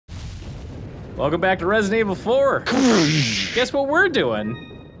Welcome back to Resident Evil 4. Guess what we're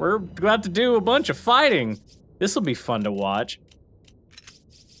doing? We're about to do a bunch of fighting. This will be fun to watch.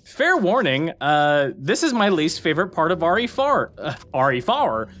 Fair warning, this is my least favorite part of RE4.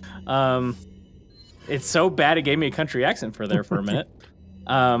 It's so bad it gave me a country accent for a minute.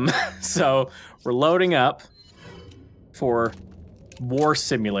 So we're loading up for War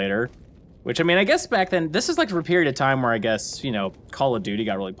Simulator, which, I mean, I guess back then, this is like a period of time where I guess, you know, Call of Duty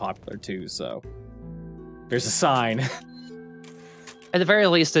got really popular too, so there's a sign. At the very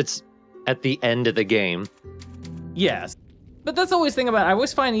least, it's at the end of the game. Yes. But that's always the thing about, I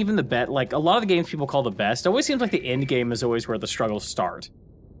always find even the like a lot of the games people call the best, it always seems like the end game is always where the struggles start.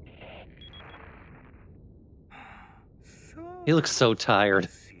 He looks so tired.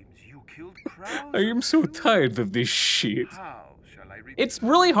 I am so tired of this shit. It's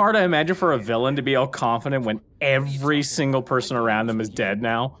really hard, I imagine, for a villain to be all confident when every single person around them is dead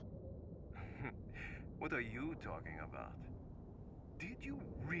now. What are you talking about? Did you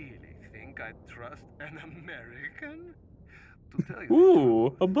really think I'd trust an American? To tell you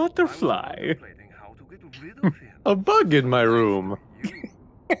Ooh, a butterfly. how to get rid of him. A bug in my room.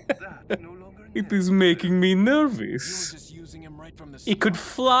 That's no longer It is making me nervous. just using him right from the It could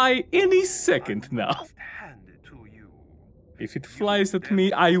fly any second now. hand it to you. If it flies at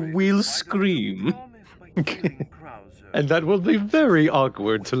me, I will scream. And that will be very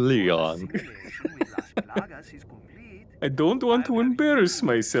awkward to Leon. I don't want to embarrass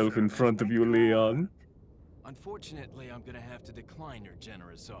myself in front of you, Leon. Unfortunately, I'm gonna have to decline your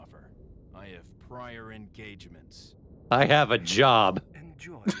generous offer. I have prior engagements. I have a job.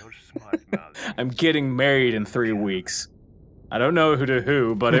 Enjoy your smart mouth. I'm getting married in 3 weeks. I don't know who to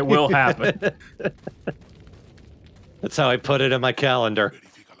who, but it will happen. That's how I put it in my calendar.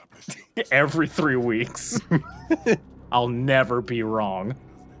 Every 3 weeks. I'll never be wrong.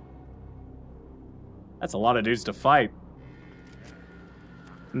 That's a lot of dudes to fight.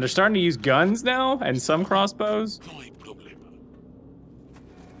 And they're starting to use guns now, and some crossbows.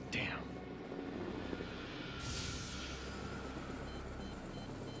 Damn.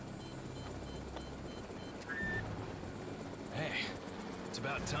 Hey, it's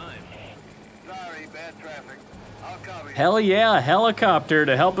about time. Sorry, bad traffic. I'll cover you. Hell yeah, a helicopter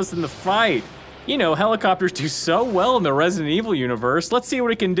to help us in the fight. You know, helicopters do so well in the Resident Evil universe. Let's see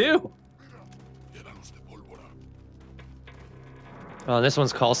what it can do. Oh, this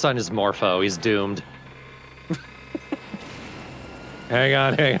one's call sign is Morpho. He's doomed. hang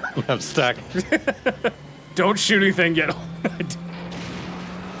on. I'm stuck. Don't shoot anything yet.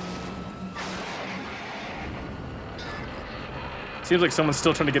 Seems like someone's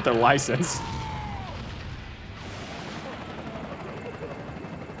still trying to get their license.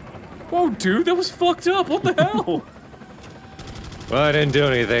 Whoa, dude, that was fucked up. What the hell? Well, I didn't do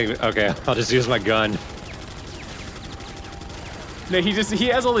anything. Okay, I'll just use my gun. No, he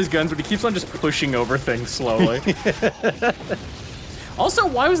has all these guns, but he keeps on just pushing over things slowly. Also,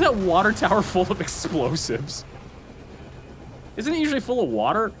 why was that water tower full of explosives? Isn't it usually full of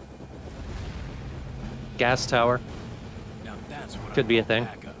water? Gas tower. Now that's what Could be a thing.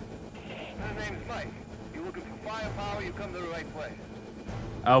 My name's Mike. You're looking for firepower, you come to the right place.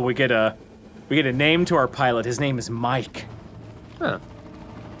 Oh, we get a name to our pilot. His name is Mike. Huh.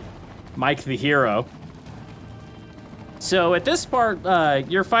 Mike the hero. So at this part,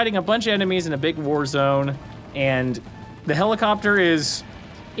 you're fighting a bunch of enemies in a big war zone, and the helicopter is,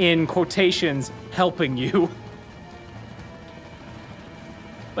 in quotations, helping you.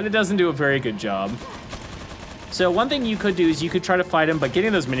 But it doesn't do a very good job. So one thing you could do is you could try to fight him, but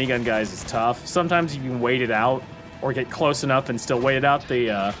getting those minigun guys is tough. Sometimes you can wait it out, or get close enough and still wait it out.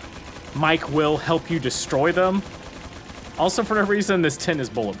 The Mike will help you destroy them. Also, for no reason, this tin is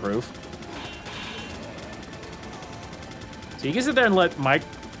bulletproof. So you can sit there and let Mike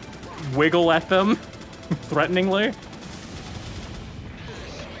wiggle at them, threateningly.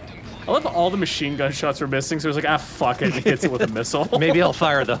 I love all the machine gun shots were missing, so it was like, ah, fuck it, and he hits it with a missile. Maybe I'll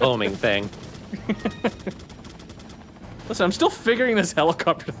fire the homing thing. Listen, I'm still figuring this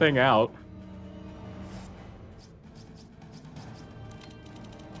helicopter thing out.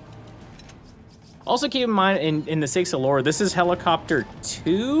 Also keep in mind, in the sakes of lore, this is helicopter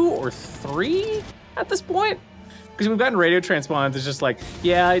 2 or 3 at this point? Because we've gotten radio transponders, it's just like,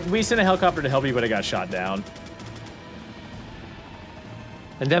 yeah, we sent a helicopter to help you, but it got shot down.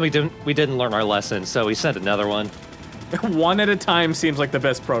 And then we didn't learn our lesson, so we sent another one. One at a time seems like the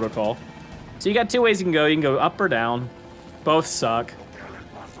best protocol. So you got 2 ways you can go. You can go up or down. Both suck.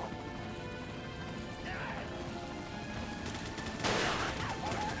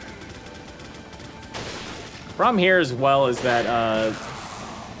 Problem here as well is that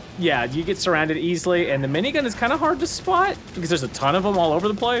yeah, you get surrounded easily, and the minigun is kind of hard to spot because there's a ton of them all over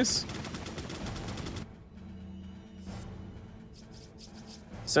the place.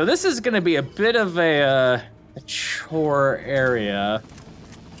 So this is gonna be a bit of a chore area.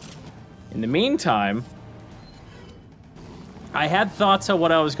 In the meantime, I had thoughts of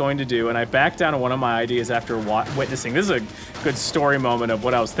what I was going to do, and I backed down on one of my ideas after witnessing. This is a good story moment of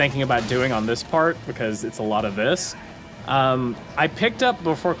what I was thinking about doing on this part, because it's a lot of this. I picked up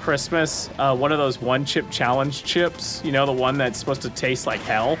before Christmas one of those one-chip challenge chips, you know, the one that's supposed to taste like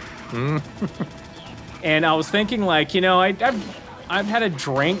hell. And I was thinking, like, you know, I've had a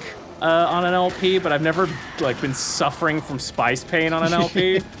drink on an LP, but I've never, like, been suffering from spice pain on an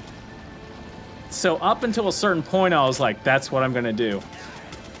LP. So up until a certain point, I was like, that's what I'm gonna do.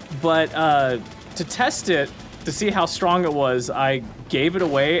 But to test it, to see how strong it was, I gave it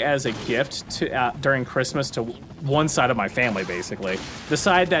away as a gift to during Christmas to one side of my family, basically. The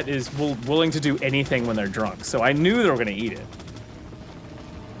side that is willing to do anything when they're drunk. So I knew they were gonna eat it.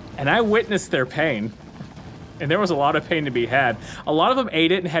 And I witnessed their pain. And there was a lot of pain to be had. A lot of them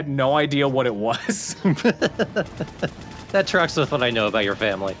ate it and had no idea what it was. That tracks with what I know about your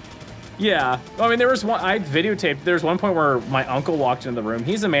family. Yeah, I mean, there was one, I videotaped, there was one point where my uncle walked into the room.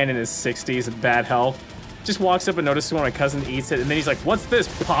 He's a man in his 60s with bad health. Just walks up and notices when my cousin eats it, and then he's like, what's this?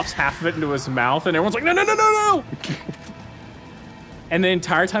 Pops half of it into his mouth, and everyone's like, no, no, no, no, no! And the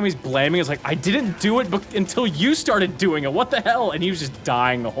entire time he's blaming, he's like, I didn't do it until you started doing it, what the hell? And he was just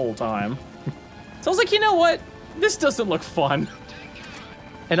dying the whole time. So I was like, you know what? This doesn't look fun.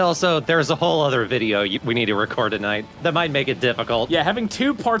 And also, there's a whole other video we need to record tonight that might make it difficult. Yeah, having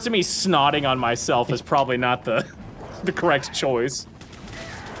two parts of me snotting on myself is probably not the correct choice.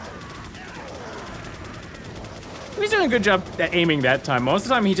 He's doing a good job at aiming that time. Most of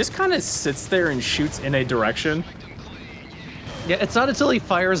the time, he just kind of sits there and shoots in a direction. Yeah, it's not until he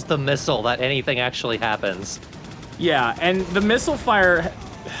fires the missile that anything actually happens. Yeah, and the missile fire,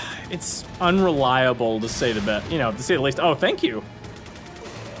 it's unreliable to say the least. Oh, thank you.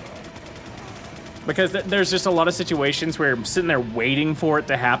 Because there's just a lot of situations where I'm sitting there waiting for it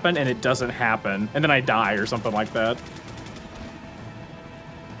to happen and it doesn't happen, and then I die or something like that.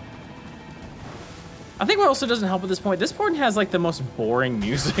 I think what also doesn't help at this point, this part has like the most boring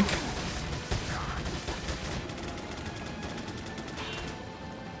music.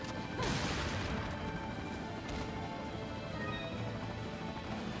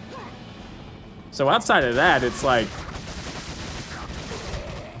 So outside of that, it's like,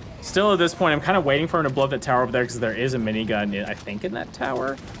 still at this point, I'm kind of waiting for him to blow up that tower over there because there is a minigun, I think, in that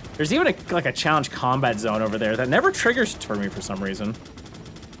tower. There's even a challenge combat zone over there that never triggers for me for some reason.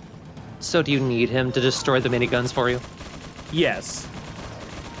 So do you need him to destroy the miniguns for you? Yes.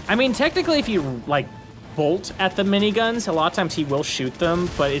 I mean, technically, if you, like, bolt at the miniguns, a lot of times he will shoot them,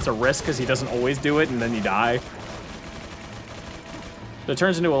 but it's a risk because he doesn't always do it, and then you die. So it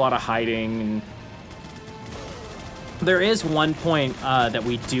turns into a lot of hiding. And there is one point that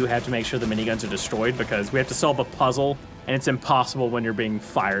we do have to make sure the miniguns are destroyed because we have to solve a puzzle, and it's impossible when you're being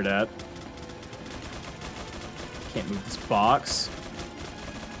fired at. Can't move this box.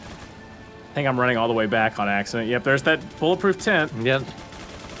 I think I'm running all the way back on accident. Yep, there's that bulletproof tent. Yep.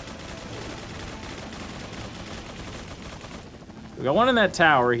 We got one in that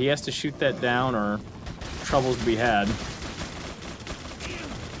tower. He has to shoot that down or troubles to be had.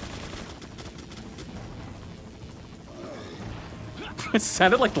 It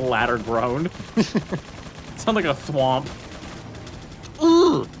sounded like the ladder groaned. It sounded like a thwomp.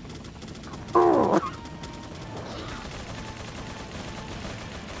 Ugh.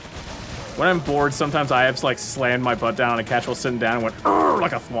 When I'm bored, sometimes I have to like slam my butt down on a couch while sitting down and went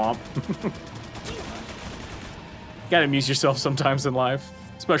like a thwomp. Gotta amuse yourself sometimes in life,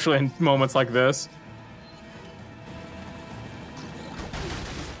 especially in moments like this.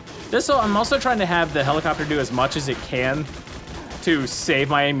 I'm also trying to have the helicopter do as much as it can to save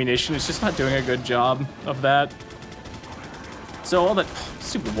my ammunition. It's just not doing a good job of that. So all that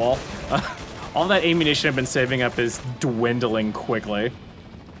stupid wall, all that ammunition I've been saving up is dwindling quickly.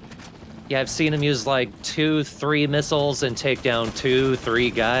 Yeah, I've seen him use like 2-3 missiles and take down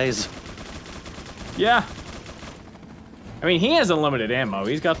 2-3 guys. Yeah. I mean, he has unlimited ammo.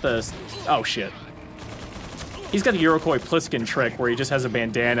 He's got the... Oh, shit. He's got the Iroquois Pliskin trick where he just has a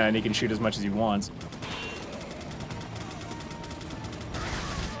bandana and he can shoot as much as he wants.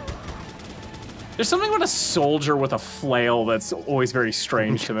 There's something about a soldier with a flail that's always very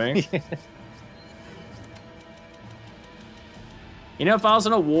strange to me. You know, if I was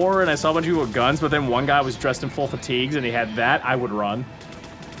in a war and I saw a bunch of people with guns, but then one guy was dressed in full fatigues and he had that, I would run.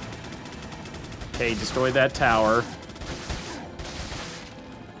 Okay, destroyed that tower.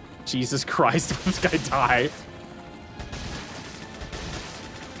 Jesus Christ, this guy die.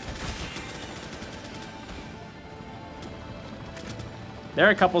 There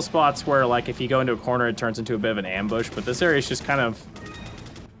are a couple spots where, like, if you go into a corner, it turns into a bit of an ambush, but this area is just kind of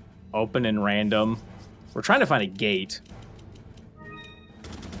open and random. We're trying to find a gate.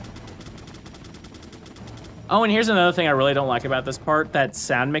 Oh, and here's another thing I really don't like about this part, that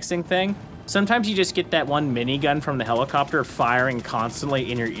sound mixing thing. Sometimes you just get that one minigun from the helicopter firing constantly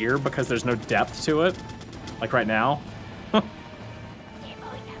in your ear because there's no depth to it. Like right now.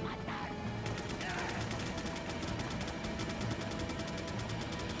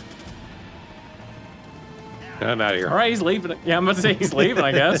 I'm out of here. All right, he's leaving. Yeah, I'm about to say he's leaving,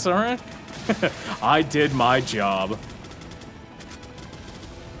 I guess. All right. I did my job.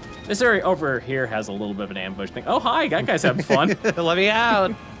 This area over here has a little bit of an ambush thing. Oh, hi, that guy's having fun. Let me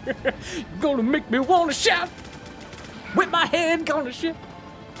out. Gonna make me wanna shout. With my head, gonna shout.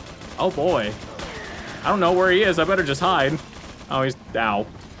 Oh, boy. I don't know where he is. I better just hide. Oh, he's... Ow.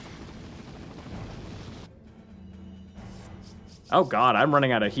 Oh, God, I'm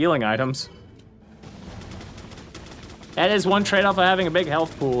running out of healing items. That is one trade-off of having a big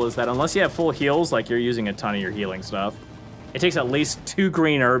health pool, is that unless you have full heals, like you're using a ton of your healing stuff, it takes at least 2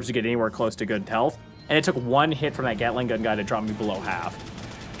 green herbs to get anywhere close to good health, and it took 1 hit from that Gatling gun guy to drop me below half.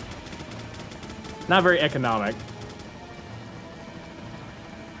 Not very economic.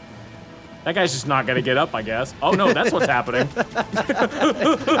 That guy's just not gonna get up, I guess. Oh no, that's what's happening.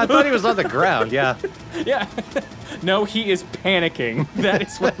 I thought he was on the ground, yeah. Yeah. No, he is panicking. That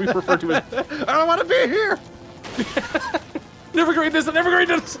is what we refer to as... I don't want to be here! Never grade this, never grade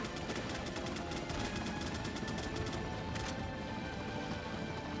this!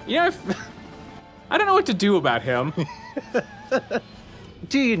 You know, I don't know what to do about him.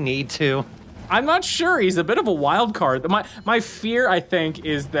 Do you need to? I'm not sure. He's a bit of a wild card. My fear, I think,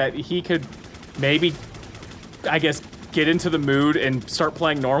 is that he could maybe, I guess, get into the mood and start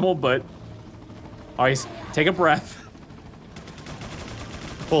playing normal, but... Always take a breath.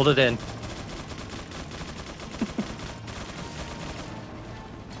 Hold it in.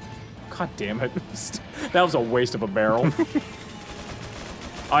 God damn it. That was a waste of a barrel.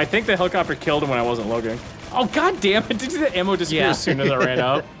 I think the helicopter killed him when I wasn't looking. Oh, god damn it. Did the ammo disappear as soon as I ran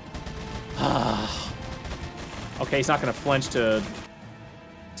up? Okay, he's not going to flinch to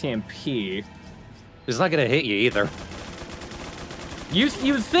TMP. He's not going to hit you either.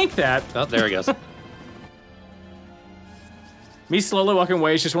 You would think that. Oh, there he goes. Me slowly walking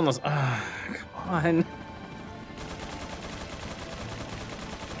away is just one of those, come on.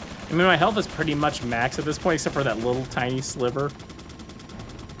 I mean, my health is pretty much max at this point, except for that little tiny sliver.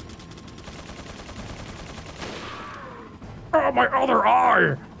 Oh, my other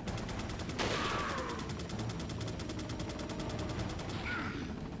eye!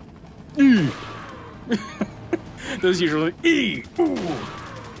 Those usually, ooh.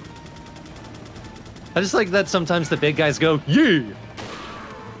 I just like that sometimes the big guys go, yeah!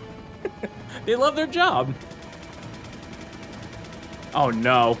 They love their job. Oh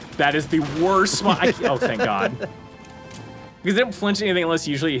no, that is the worst spot. Oh, thank God. Because they don't flinch anything unless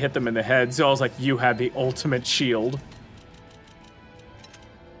usually you hit them in the head, so I was like, you have the ultimate shield.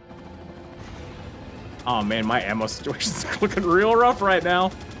 Oh man, my ammo situation's looking real rough right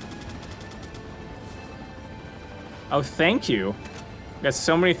now. Oh, thank you. Got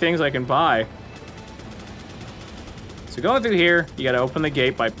so many things I can buy. So going through here, you gotta open the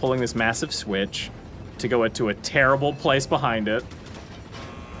gate by pulling this massive switch to go into a terrible place behind it.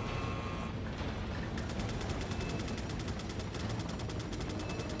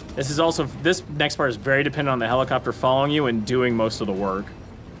 This next part is very dependent on the helicopter following you and doing most of the work.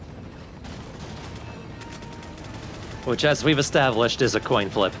 Which, as we've established, is a coin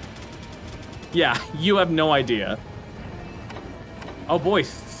flip. Yeah, you have no idea. Oh boy,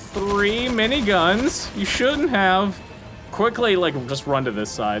 3 miniguns. You shouldn't have. Quickly, like, just run to this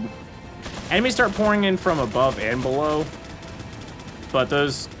side. Enemies start pouring in from above and below, but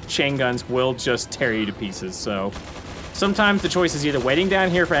those chain guns will just tear you to pieces, so... Sometimes the choice is either waiting down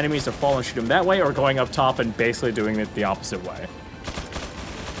here for enemies to fall and shoot them that way, or going up top and basically doing it the opposite way.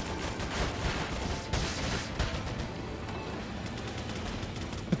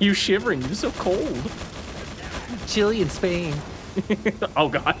 You shivering, you're so cold. Chilly in Spain. Oh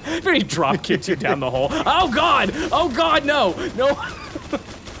god, if he drop kicked you down the hole. Oh god! Oh god, no! No!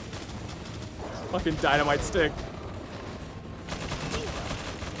 Fucking dynamite stick.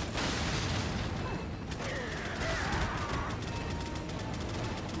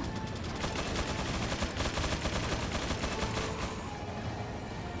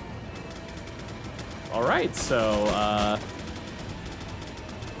 Alright, so,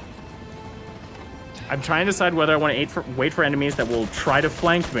 I'm trying to decide whether I want to wait for enemies that will try to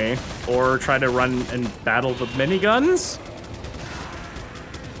flank me or try to run and battle with miniguns.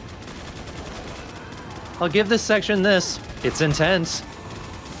 I'll give this section this. It's intense.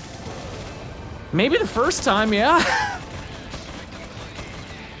 Maybe the first time, yeah.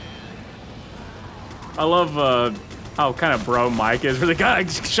 I love how kind of bro Mike is. Where the guy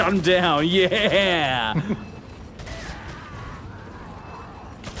shot him down. Yeah.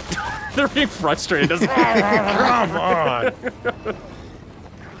 They're being frustrated. Come on.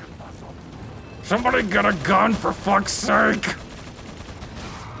 Somebody get a gun for fuck's sake.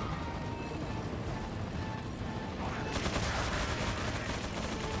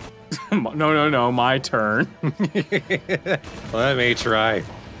 No, my turn. Let me try.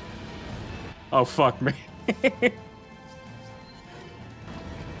 Oh, fuck me.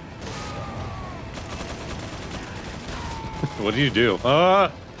 What do you do?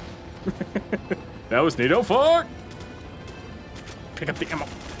 That was neat. Oh, fuck. Pick up the ammo.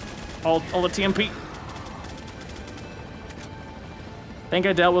 All the TMP. Think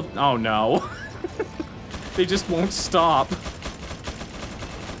I dealt with... Oh, no. They just won't stop.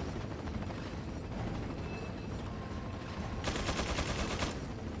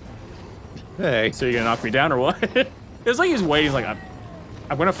 Hey. So you're gonna knock me down or what? It's like he's waiting, like,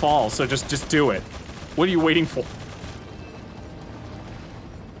 I'm gonna fall, so just do it. What are you waiting for?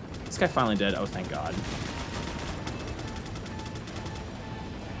 This guy finally dead. Oh, thank God.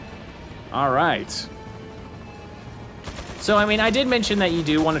 All right. So, I mean, I did mention that you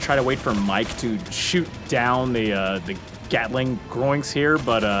do want to try to wait for Mike to shoot down the Gatling groinks here,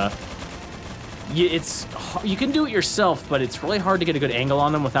 but you can do it yourself, but it's really hard to get a good angle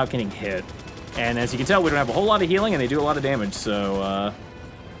on them without getting hit. And as you can tell, we don't have a whole lot of healing, and they do a lot of damage, so,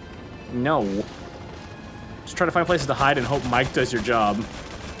 no. Just try to find places to hide and hope Mike does your job.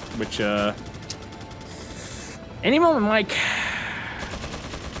 Which, any moment, Mike.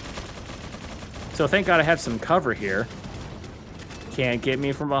 So thank God I have some cover here. Can't get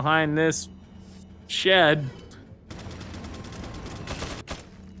me from behind this shed.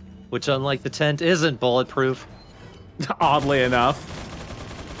 Which, unlike the tent, isn't bulletproof. Oddly enough.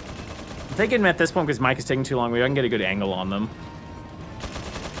 I'm thinking at this point, because Mike is taking too long, we can get a good angle on them.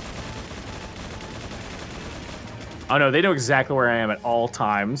 Oh no, they know exactly where I am at all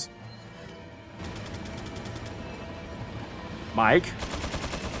times. Mike?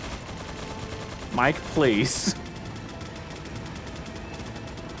 Mike, please.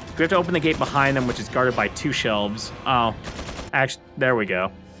 We have to open the gate behind them, which is guarded by 2 shelves. Oh, actually, there we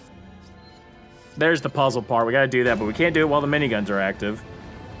go. There's the puzzle part. We gotta do that, but we can't do it while the miniguns are active.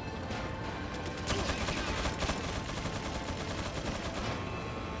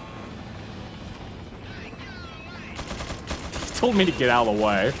 He told me to get out of the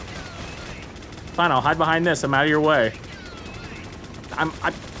way. Fine, I'll hide behind this. I'm out of your way. I'm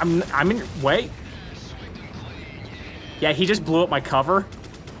in your way. Yeah, he just blew up my cover.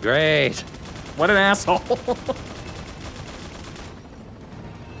 Great. What an asshole.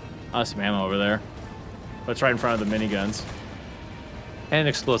 Oh, some ammo over there. That's right in front of the miniguns. And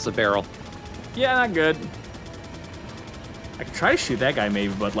explosive barrel. Yeah, not good. I could try to shoot that guy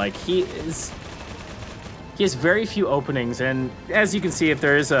maybe, but like he has very few openings, and as you can see, if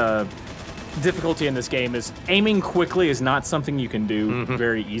there is a difficulty in this game, is aiming quickly is not something you can do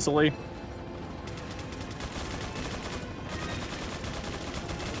very easily.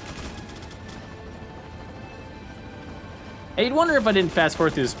 And you'd wonder if I didn't fast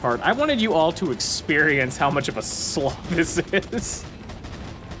forward through this part. I wanted you all to experience how much of a slog this is.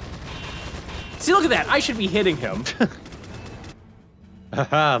 See, look at that. I should be hitting him.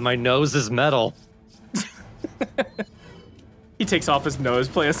 Haha, my nose is metal. He takes off his nose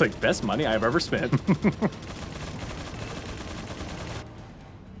plate. It's like, best money I've ever spent.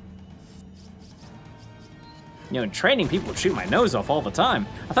 You know, in training, people would shoot my nose off all the time.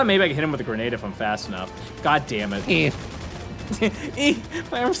 I thought maybe I could hit him with a grenade if I'm fast enough. God damn it.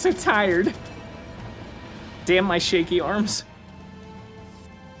 My arm's so tired. Damn my shaky arms.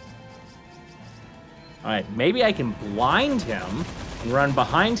 All right, maybe I can blind him and run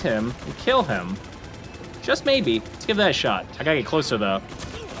behind him and kill him. Just maybe. Let's give that a shot. I gotta get closer, though.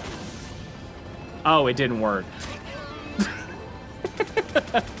 Oh, it didn't work.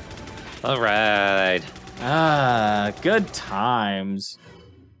 All right. Ah, good times.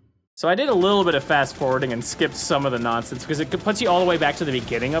 So I did a little bit of fast forwarding and skipped some of the nonsense because it puts you all the way back to the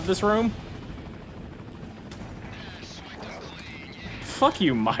beginning of this room. Fuck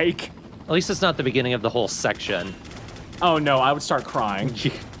you, Mike. At least it's not the beginning of the whole section. Oh no, I would start crying.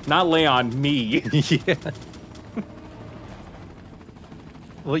 Not Leon, me. Yeah.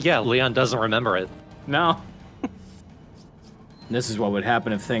 Well, yeah, Leon doesn't remember it. No. This is what would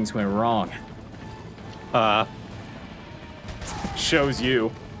happen if things went wrong. Shows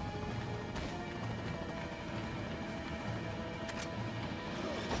you.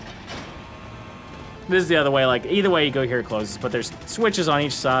 This is the other way, like, either way you go here it closes, but there's switches on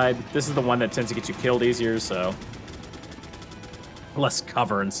each side. This is the one that tends to get you killed easier, so... less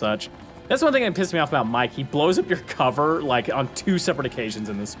cover and such. That's one thing that pissed me off about Mike. He blows up your cover, like, on 2 separate occasions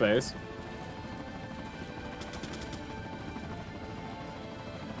in this space.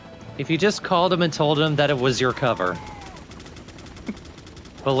 If you just called him and told him that it was your cover.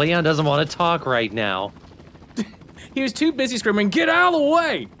 But Leon doesn't want to talk right now. He was too busy screaming, "Get out of the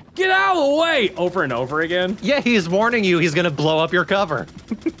way! Get out of the way!" over and over again. Yeah, he's warning you he's gonna blow up your cover.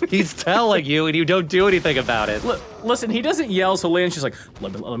 He's telling you and you don't do anything about it. Listen, he doesn't yell, so Leon's just like,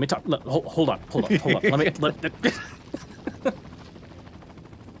 let me talk. Hold on.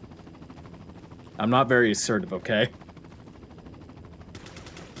 I'm not very assertive, okay?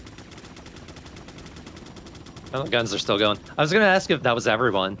 Oh, the guns are still going. I was gonna ask if that was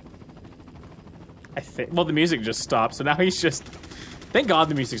everyone. I think. Well, the music just stopped, so now he's just. Thank God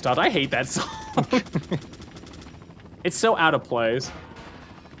the music stopped. I hate that song. It's so out of place.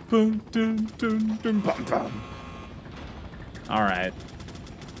 Boom, dun, dun, dun, bum, bum. All right.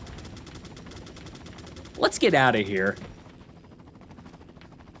 Let's get out of here.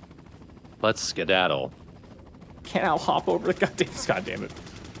 Let's skedaddle. Can't I hop over the goddamn it.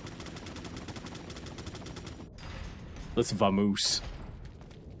 Let's vamoose.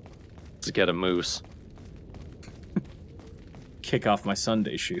 Let's get a moose. Kick off my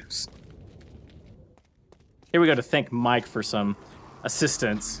Sunday shoes. Here we go to thank Mike for some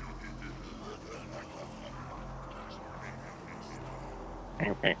assistance.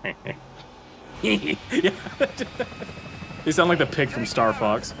 Yeah. You sound like the pig from Star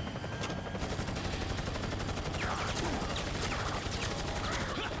Fox.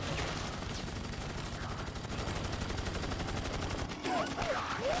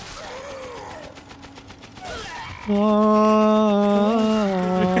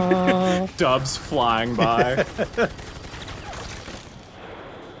 Dubs flying by.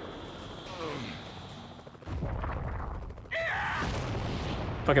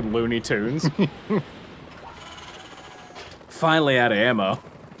 Fucking Looney Tunes. Finally out of ammo.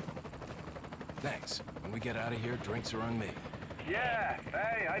 Thanks. When we get out of here, drinks are on me. Yeah,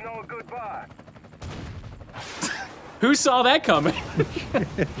 hey, I know a good bar. Who saw that coming?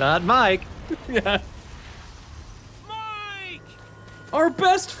 Not Mike. Yeah. Our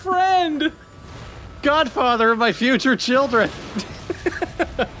best friend! Godfather of my future children.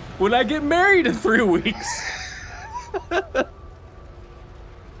 When I get married in 3 weeks.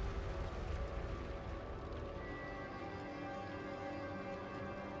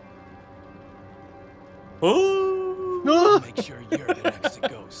 Oh! Make sure you're the next to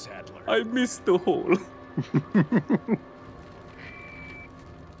go, Sadler. I missed the hole.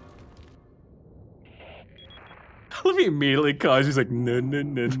 Let me immediately cause he's like, no.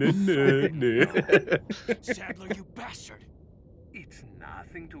 Sadler, you bastard. It's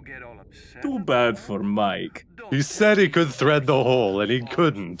nothing to get all upset. Too bad for Mike. He said he could thread the hole, and he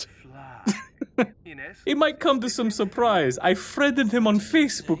couldn't. It might come to some surprise. I friended him on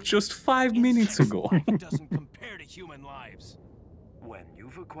Facebook just 5 minutes ago. It doesn't compare to human lives. When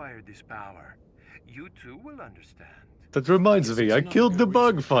you've acquired this power, you too will understand. That reminds me, I killed the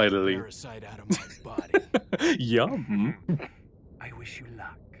bug finally. Parasite out of my body. Yum. I wish you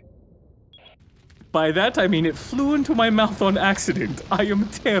luck. By that I mean it flew into my mouth on accident. I am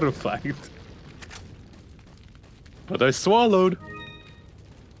terrified. But I swallowed.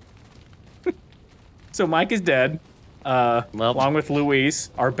 So Mike is dead, along with Luis,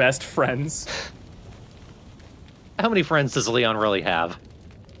 our best friends. How many friends does Leon really have?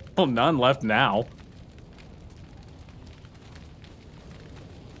 Well, none left now.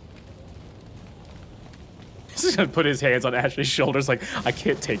 He's just gonna put his hands on Ashley's shoulders like, I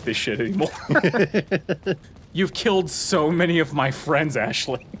can't take this shit anymore. You've killed so many of my friends,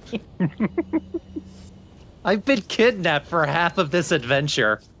 Ashley. I've been kidnapped for half of this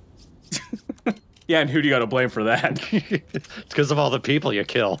adventure. Yeah, and who do you gotta blame for that? It's because of all the people you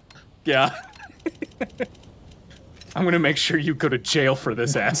kill. Yeah. I'm gonna make sure you go to jail for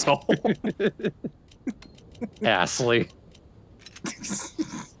this, asshole. Astley.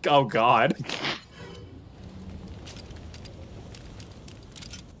 Oh, God.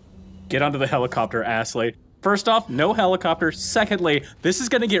 Get onto the helicopter, Astley. First off, no helicopter. Secondly, this is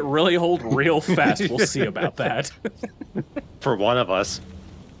gonna get really old real fast. We'll see about that. For one of us.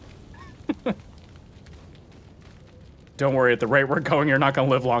 Don't worry, at the rate we're going, you're not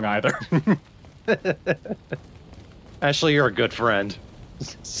gonna live long either. Ashley, you're a good friend.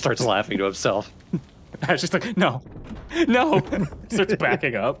 Starts laughing to himself. Ashley's like, no, no. Starts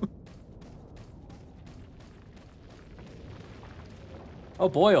backing up. Oh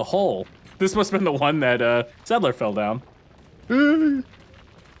boy, a hole. This must have been the one that Sadler fell down. You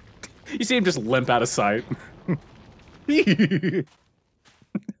see him just limp out of sight.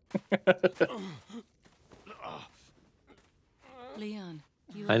 Leon,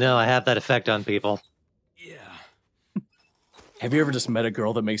 I know, I have that effect on people. Yeah. Have you ever just met a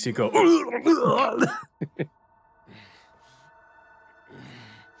girl that makes you go, oh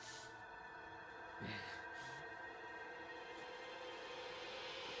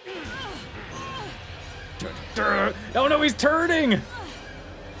no, he's turning!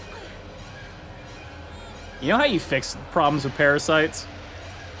 You know how you fix problems with parasites?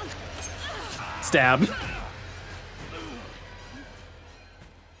 Stab.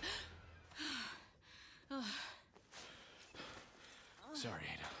 Sorry,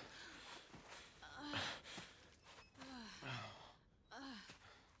 Ada.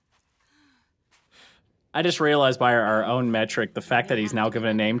 I just realized by our own metric, the fact that he's now given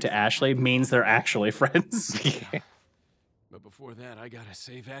a name to Ashley means they're actually friends. But before that, I gotta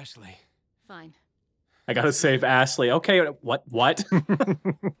save Ashley. fine. I gotta save Ashley. Okay, what?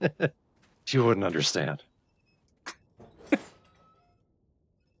 You wouldn't understand.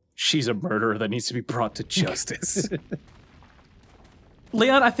 She's a murderer that needs to be brought to justice.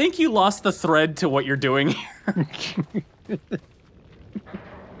 Leon, I think you lost the thread to what you're doing here.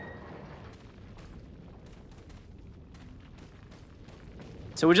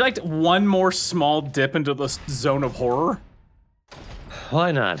 So would you like one more small dip into the zone of horror?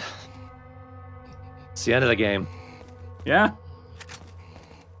 Why not? It's the end of the game. Yeah?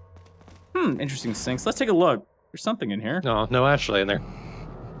 Interesting sinks. Let's take a look. There's something in here. No, no Ashley in there.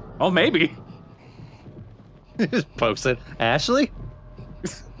 Oh, maybe. Just pokes it. Ashley?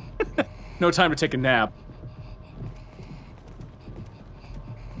 No time to take a nap.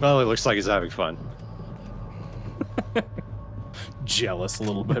 Well, it looks like he's having fun. Jealous a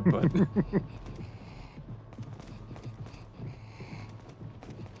little bit, but...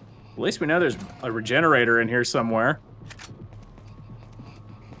 At least we know there's a regenerator in here somewhere.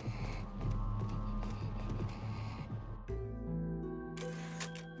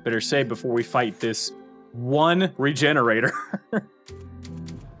 Better save before we fight this one regenerator.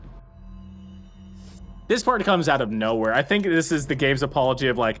 This part comes out of nowhere. I think this is the game's apology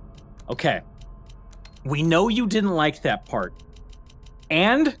of like, okay, we know you didn't like that part.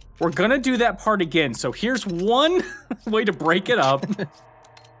 And we're gonna do that part again. So here's one way to break it up.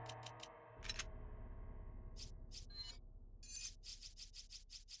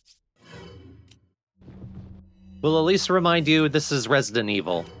 We'll at least remind you this is Resident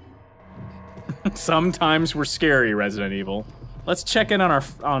Evil. Sometimes we're scary, Resident Evil. Let's check in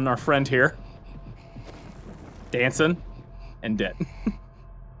on our friend here. Dancing and dead.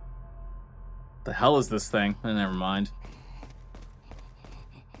 The hell is this thing? Oh, never mind.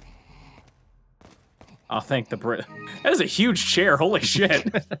 I'll thank the Brit. That is a huge chair. Holy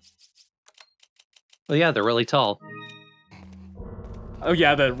shit. Well, yeah, they're really tall. Oh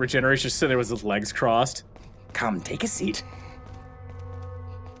yeah, the regeneration just sitting there with his legs crossed. Come, take a seat.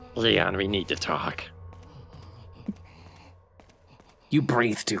 Leon, we need to talk. You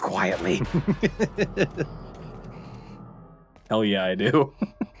breathe too quietly. Hell yeah, I do.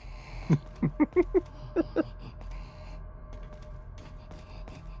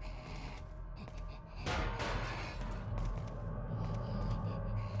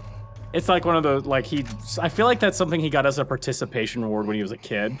 It's like one of the, like, I feel like that's something he got as a participation reward when he was a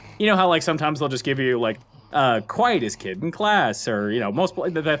kid. You know how, like, sometimes they'll just give you, like, quietest kid in class, or, you know,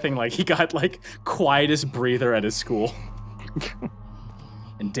 that thing, like, he got, like, quietest breather at his school.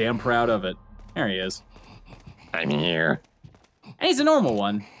 And damn proud of it. There he is. I'm here. And he's a normal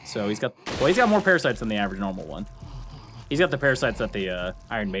one, so he's got more parasites than the average normal one. He's got the parasites that the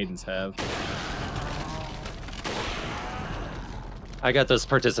Iron Maidens have. I got those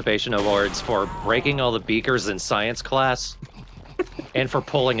participation awards for breaking all the beakers in science class and for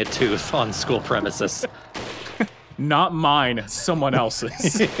pulling a tooth on school premises. Not mine, someone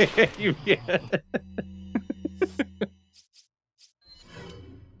else's. Yeah.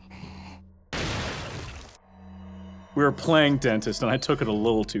 We were playing dentist, and I took it a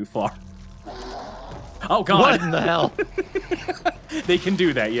little too far. Oh, God. What in the hell? They can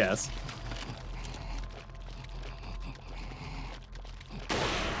do that, yes.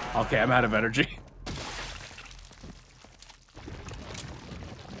 Okay, I'm out of energy.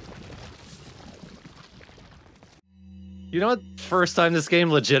 You know what? First time this game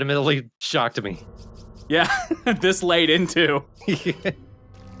legitimately shocked me. Yeah, this late into.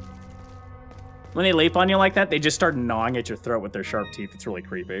 When they leap on you like that, they just start gnawing at your throat with their sharp teeth. It's really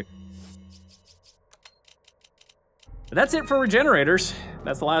creepy. But that's it for regenerators.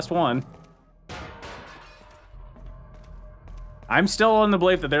 That's the last one. I'm still in the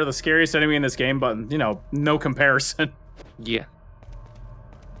belief that they're the scariest enemy in this game, but, you know, no comparison. Yeah.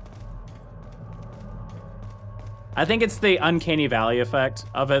 I think it's the uncanny valley effect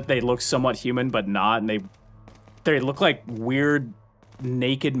of it. They look somewhat human, but not, and they look like weird,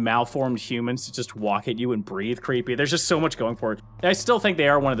 naked, malformed humans to just walk at you and breathe creepy. There's just so much going for it. I still think they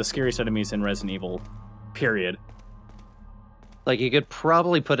are one of the scariest enemies in Resident Evil, period. Like, you could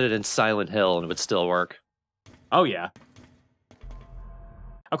probably put it in Silent Hill and it would still work. Oh, yeah.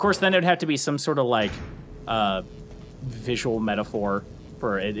 Of course, then it would have to be some sort of, like, visual metaphor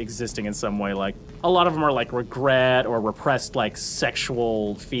for it existing in some way. Like, a lot of them are, like, regret or repressed, like,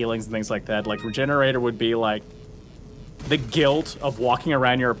 sexual feelings and things like that. Like, Regenerator would be, like, the guilt of walking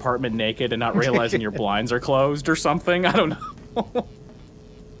around your apartment naked and not realizing your blinds are closed or something. I don't know.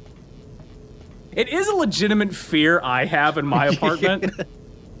 It is a legitimate fear I have in my apartment.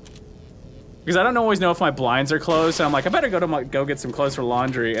 Because I don't always know if my blinds are closed, and I'm like, I better go get some clothes for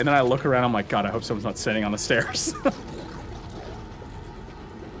laundry, and then I look around, I'm like, God, I hope someone's not sitting on the stairs.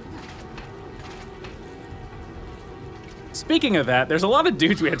 Speaking of that, there's a lot of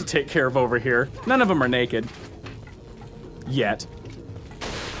dudes we have to take care of over here. None of them are naked. Yet.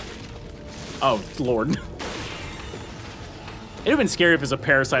 Oh, Lord. It'd have been scary if it was a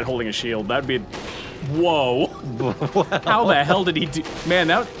parasite holding a shield. That'd be... Whoa. Wow. How the hell did he do... Man,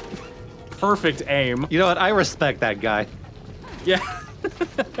 that... Perfect aim. You know what? I respect that guy. Yeah.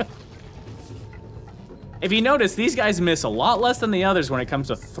 If you notice, these guys miss a lot less than the others when it comes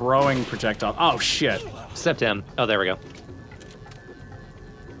to throwing projectiles. Oh, shit. Except him. Oh, there we go.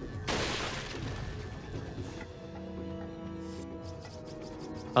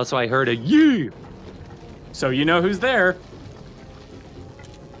 Also, I heard a yee. So you know who's there.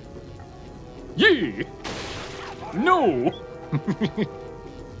 Yee! No!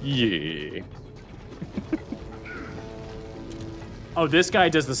 Yeah. Oh, this guy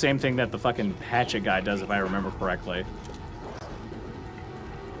does the same thing that the fucking hatchet guy does, if I remember correctly.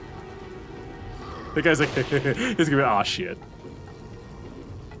 The guy's like, he's gonna be, aw, shit.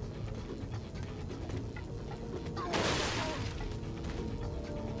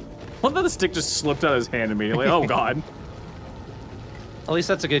 What if the stick just slipped out of his hand immediately? Oh, God. At least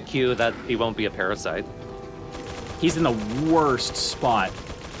that's a good cue that he won't be a parasite. He's in the worst spot.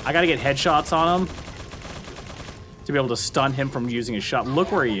 I gotta get headshots on him to be able to stun him from using his shot.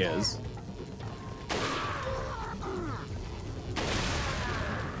 Look where he is.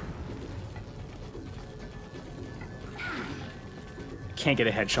 Can't get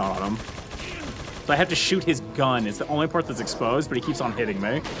a headshot on him. So I have to shoot his gun. It's the only part that's exposed, but he keeps on hitting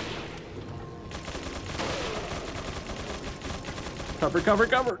me. Cover, cover,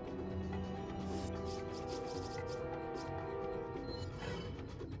 cover.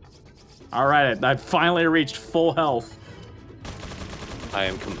 All right, I finally reached full health. I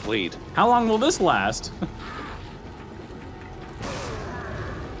am complete. How long will this last?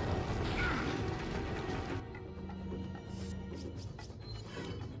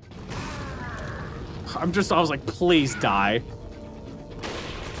 I was like, please die.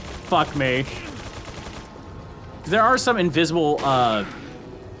 Fuck me. There are some invisible,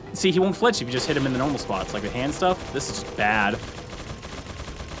 see, he won't flinch if you just hit him in the normal spots, like the hand stuff. This is just bad.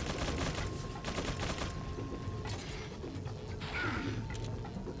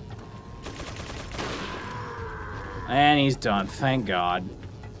 And he's done, thank God.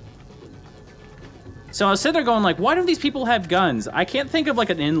 So I was sitting there going like, why don't these people have guns? I can't think of like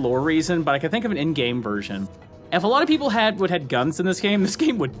an in-lore reason, but I can think of an in-game version. If a lot of people had guns in this game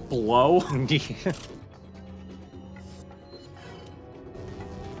would blow.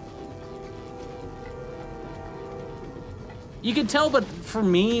 You can tell, but for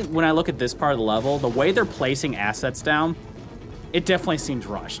me, when I look at this part of the level, the way they're placing assets down, it definitely seems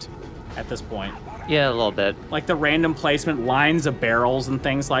rushed at this point. Yeah, a little bit. Like the random placement, lines of barrels and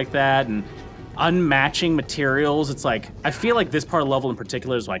things like that, and unmatching materials. It's like, I feel like this part of the level in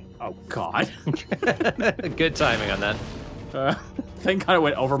particular is like, oh God. Good timing on that. Thank God it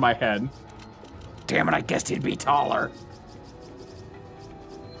went over my head. Damn it, I guessed he'd be taller.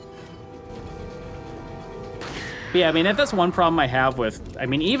 But yeah, I mean, if that's one problem I have with, I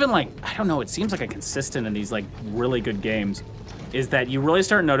mean, even like, I don't know, it seems like a consistent in these like really good games, is that you really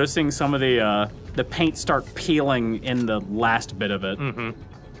start noticing some of the paint start peeling in the last bit of it. Mm-hmm.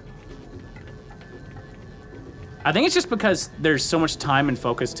 I think it's just because there's so much time and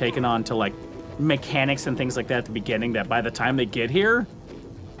focus taken on to like mechanics and things like that at the beginning that by the time they get here,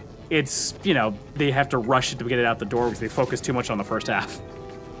 it's, you know, they have to rush it to get it out the door because they focus too much on the first half.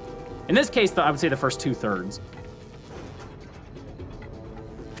 In this case, I would say the first 2/3.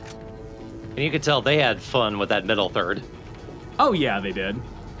 And you could tell they had fun with that middle third. Oh yeah, they did.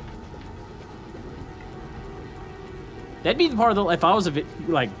 That'd be the part of the, if I was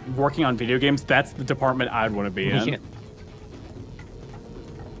like working on video games, that's the department I'd want to be in. Yeah.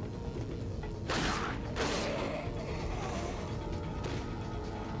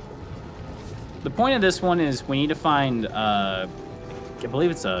 The point of this one is we need to find, I believe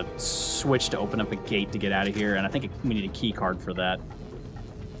it's a switch to open up a gate to get out of here, and I think we need a key card for that.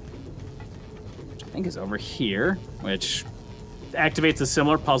 Which I think is over here, which activates a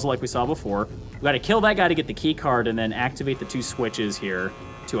similar puzzle like we saw before. We gotta kill that guy to get the key card and then activate the 2 switches here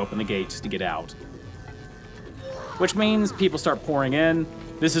to open the gates to get out. Which means people start pouring in.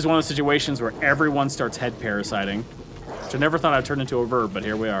 This is one of the situations where everyone starts head parasiting. Which I never thought I'd turn into a verb, but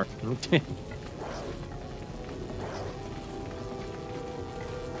here we are.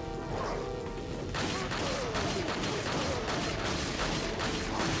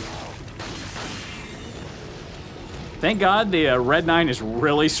 Thank God the Red 9 is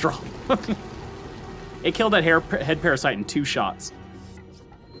really strong. It killed that head parasite in 2 shots.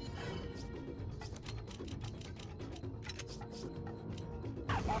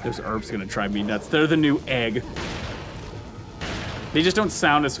 Those herbs gonna drive me nuts. They're the new egg. They just don't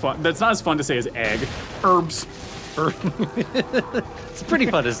sound as fun. That's not as fun to say as egg. Herbs. It's pretty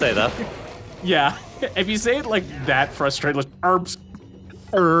fun to say, though. Yeah. If you say it like that frustrated, like herbs.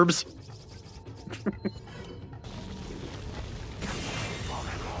 Herbs.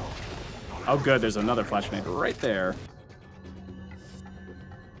 Oh good, there's another flashbang right there.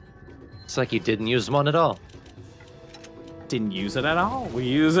 It's like you didn't use one at all. Didn't use it at all. We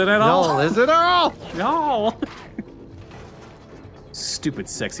use it at all. No, is it all? No. Stupid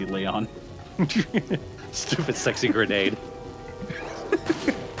sexy Leon. Stupid sexy grenade.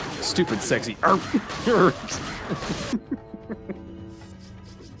 Stupid sexy herbs.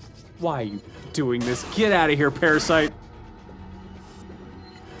 Why are you doing this? Get out of here, parasite.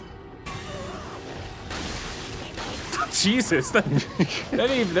 Jesus,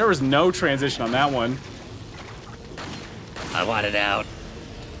 there was no transition on that one. I want it out.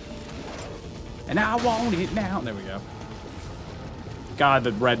 And I want it now. There we go. God,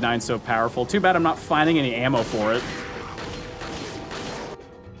 the Red 9's so powerful. Too bad I'm not finding any ammo for it.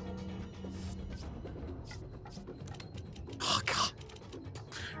 Oh,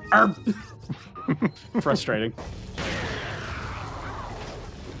 God. Frustrating.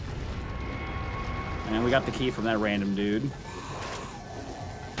 And we got the key from that random dude.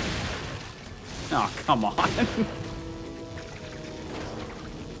 Oh, come on.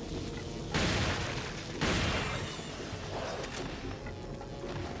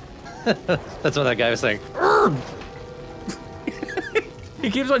 That's what that guy was saying.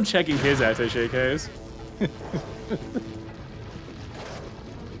 He keeps on checking his attaché case.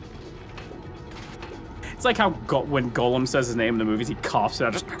 It's like how when Golem says his name in the movies, he coughs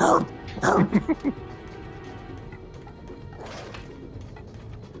out just.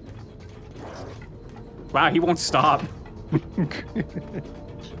 Wow, he won't stop.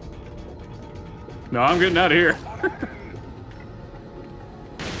 No, I'm getting out of here.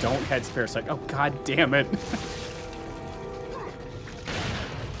 Don't head parasite. Oh, God damn it.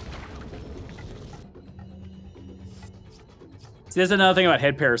 See, there's another thing about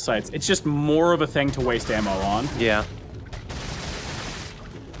head parasites. It's just more of a thing to waste ammo on. Yeah.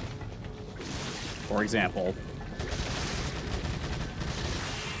 For example.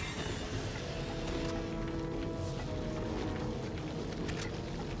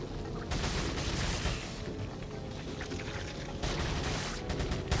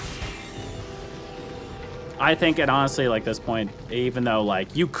 I think, and honestly, like this point, even though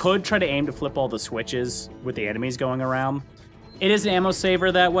like you could try to aim to flip all the switches with the enemies going around, it is an ammo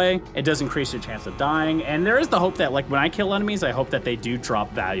saver that way. It does increase your chance of dying, and there is the hope that like when I kill enemies, I hope that they do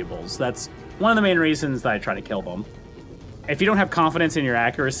drop valuables. That's one of the main reasons that I try to kill them. If you don't have confidence in your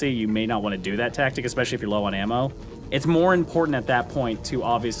accuracy, you may not want to do that tactic, especially if you're low on ammo. It's more important at that point to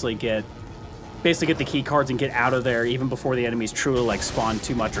obviously basically get the key cards and get out of there even before the enemies truly like spawn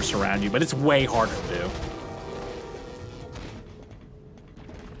too much or surround you, but it's way harder to do.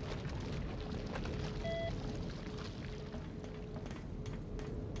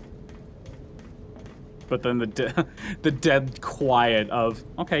 But then the dead quiet of,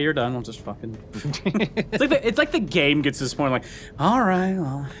 okay, you're done, we'll just fucking... it's like the game gets to this point like, all right,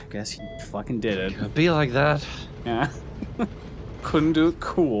 well, I guess you fucking did it. It'd be like that. Yeah. Couldn't do it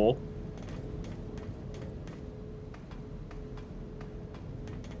cool.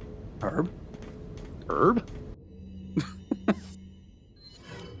 Herb? Herb?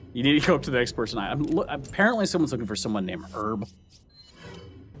 You need to go up to the next person. Apparently someone's looking for someone named Herb.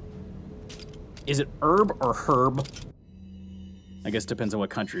 Is it Herb or Herb? I guess it depends on what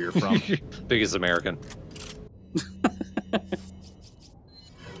country you're from. Biggest American.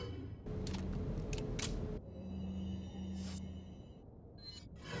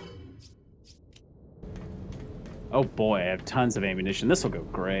 Oh boy, I have tons of ammunition. This will go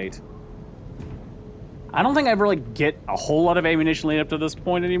great. I don't think I really get a whole lot of ammunition lead up to this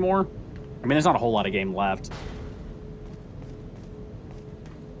point anymore. I mean, there's not a whole lot of game left.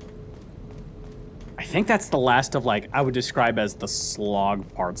 I think that's the last of, like, I would describe as the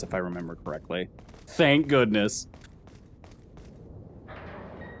slog parts, if I remember correctly. Thank goodness.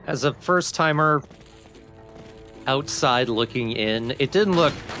 As a first-timer outside looking in, it didn't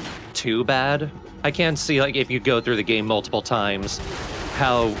look too bad. I can see, like, if you go through the game multiple times,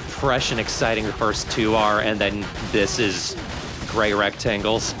 how fresh and exciting the first two are, and then this is gray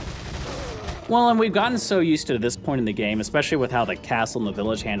rectangles. Well, and we've gotten so used to this point in the game, especially with how the castle and the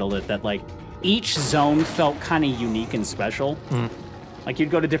village handled it, that, like, each zone felt kind of unique and special. Like,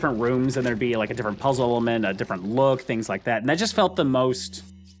 you'd go to different rooms, and there'd be, like, a different puzzle element, a different look, things like that. And that just felt the most...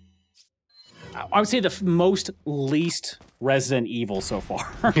 I would say the most least Resident Evil so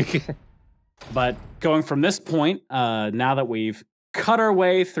far. But going from this point, now that we've cut our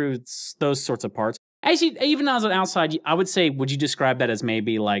way through those sorts of parts, actually, even as an outside, I would say, would you describe that as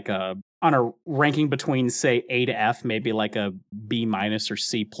maybe like on a ranking between, say, A to F, maybe like a B- or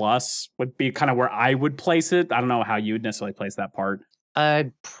C+ would be kind of where I would place it? I don't know how you would necessarily place that part.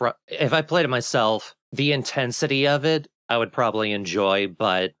 If I played it myself, the intensity of it, I would probably enjoy,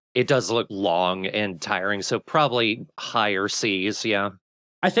 but it does look long and tiring, so probably higher Cs, yeah.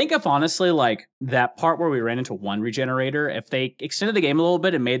 I think if honestly, like, that part where we ran into one regenerator, if they extended the game a little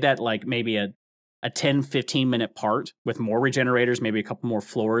bit and made that, like, maybe a 10, 15-minute part with more regenerators, maybe a couple more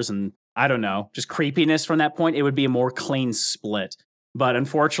floors, and, I don't know, just creepiness from that point, it would be a more clean split. But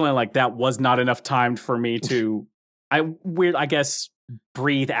unfortunately, like, that was not enough time for me to, I guess,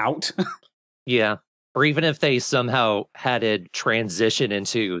 breathe out. Yeah. Or even if they somehow had it transition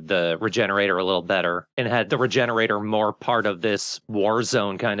into the regenerator a little better and had the regenerator more part of this war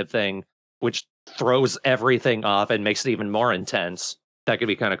zone kind of thing, which throws everything off and makes it even more intense. That could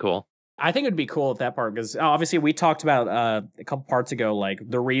be kind of cool. I think it'd be cool at that part, because obviously we talked about a couple parts ago, like,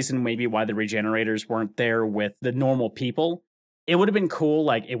 the reason maybe why the regenerators weren't there with the normal people. It would have been cool,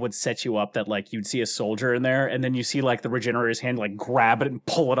 like, it would set you up that, like, you'd see a soldier in there, and then you see, like, the regenerator's hand, like, grab it and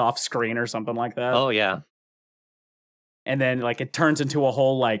pull it off screen or something like that. Oh, yeah. And then, like, it turns into a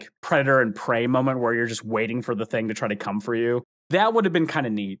whole, like, predator and prey moment where you're just waiting for the thing to try to come for you. That would have been kind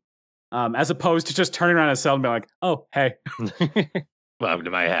of neat. As opposed to just turning around a cell and being like, oh, hey. Welcome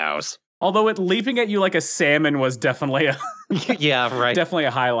to my house. Although it leaping at you like a salmon was definitely a... Yeah, right. Definitely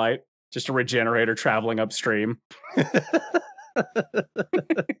a highlight. Just a regenerator traveling upstream.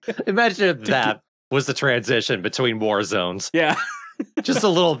 Imagine if that was the transition between war zones. Yeah. Just a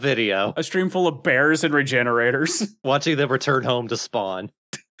little video. A stream full of bears and regenerators. Watching them return home to spawn.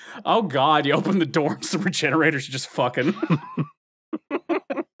 Oh god, you open the door and the regenerators are just fucking.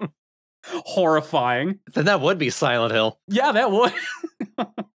 Horrifying. Then that would be Silent Hill. Yeah, that would.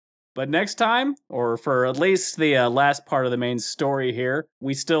 But next time, or for at least the last part of the main story here,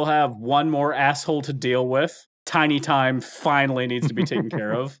 we still have one more asshole to deal with. Tiny Time finally needs to be taken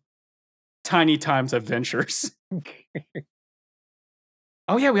care of. Tiny Time's adventures.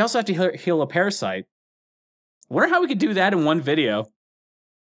 Oh yeah, we also have to heal a parasite. Wonder how we could do that in one video.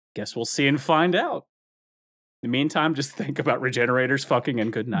 Guess we'll see and find out. In the meantime, just think about regenerators fucking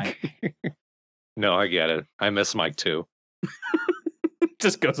and good night. No, I get it. I miss Mike too.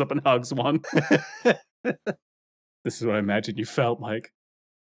 Just goes up and hugs one. This is what I imagine you felt like.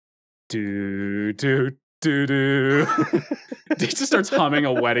 Do, do, do, do. He just starts humming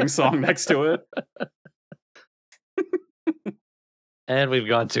a wedding song next to it. And we've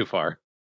gone too far.